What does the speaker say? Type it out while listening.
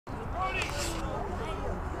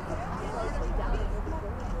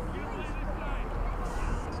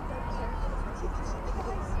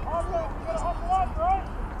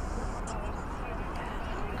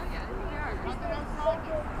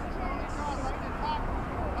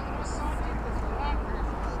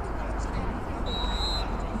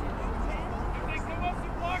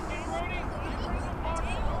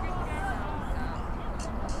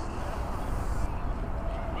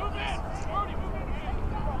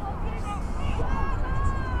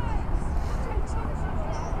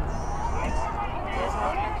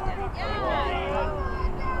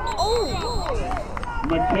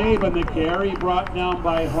McCabe on the carry, brought down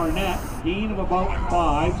by Hornet. Gain of about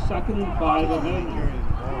 5, 2nd and 5 Avengers.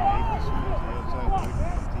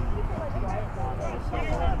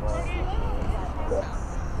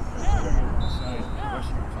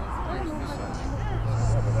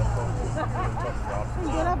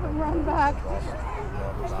 Get up and run back. Get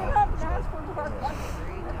up and ask for more.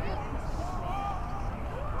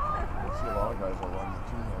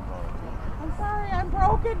 I'm sorry, I'm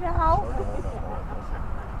broken now.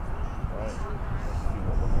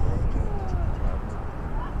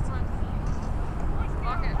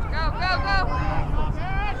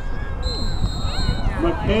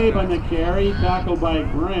 McCabe on the carry, tackled by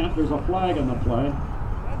Grant. There's a flag on the play.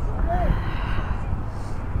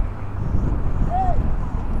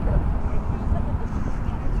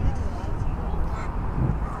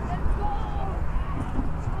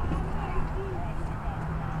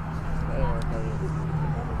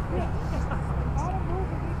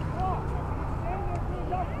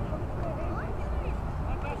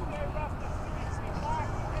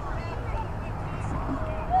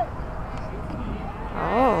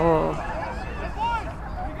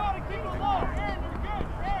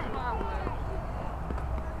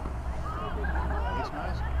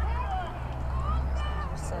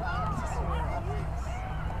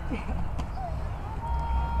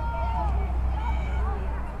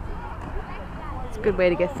 It's a good way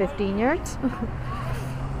to get 15 yards.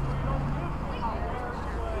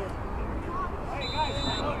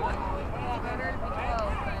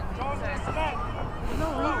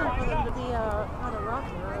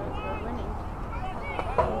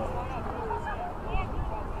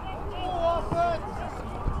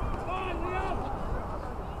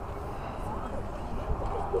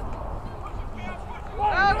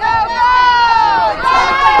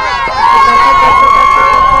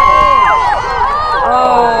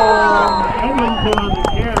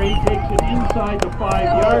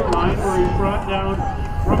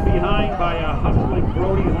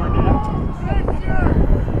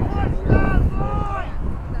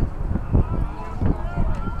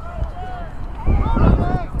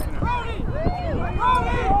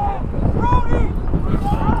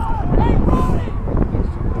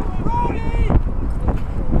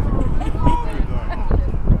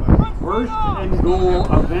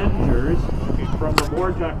 Avengers from the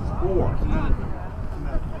Vortex 4.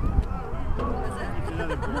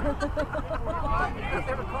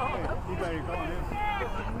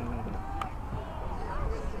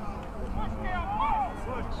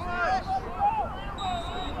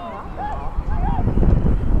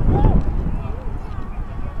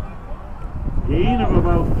 Gain of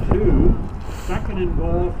about 2, 2nd and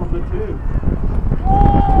goal from the 2.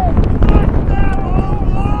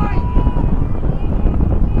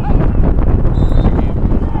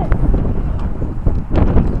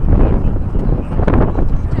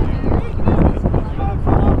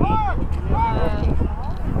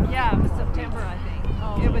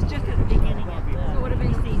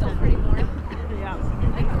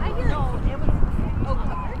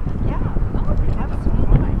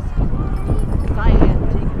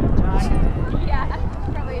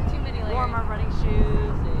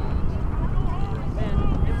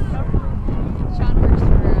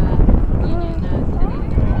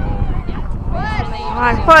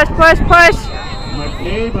 Push!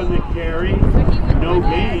 McCabe on the carry, no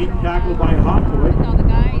gain, tackled by Hopwood. All the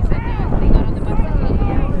guys that they got on the bus.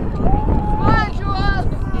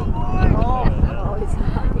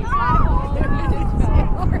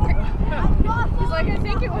 He's like, I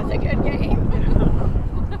think it was a good game.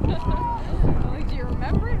 I'm like, do you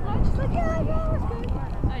remember it much? He's like, yeah, I know, it was good.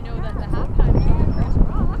 I know that the halftime was at Chris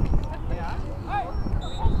Rock.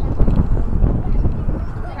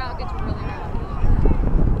 The crowd gets really loud.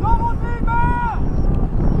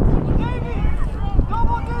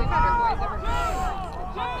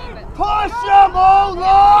 Push him,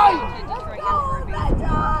 O-line!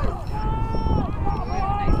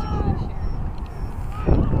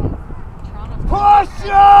 Push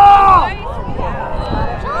him!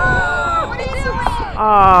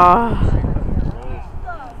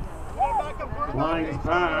 Line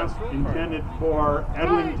pass intended for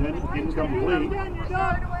Edmonton, incomplete.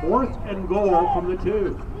 4th and goal from the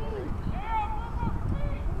 2.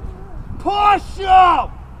 Push him!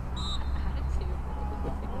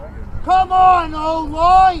 Come on,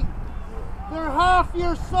 O-line! They're half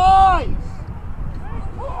your size!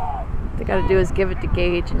 What they gotta do is give it to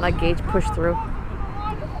Gage and let Gage push through.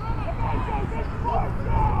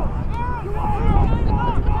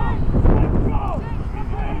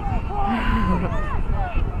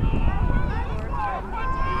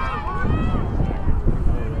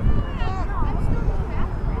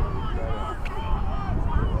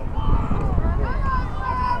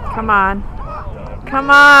 Come on. Come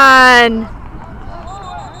on.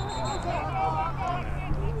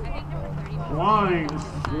 Flying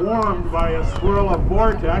swarmed by a swirl of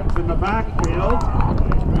vortex in the backfield.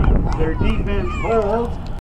 Their defense holds.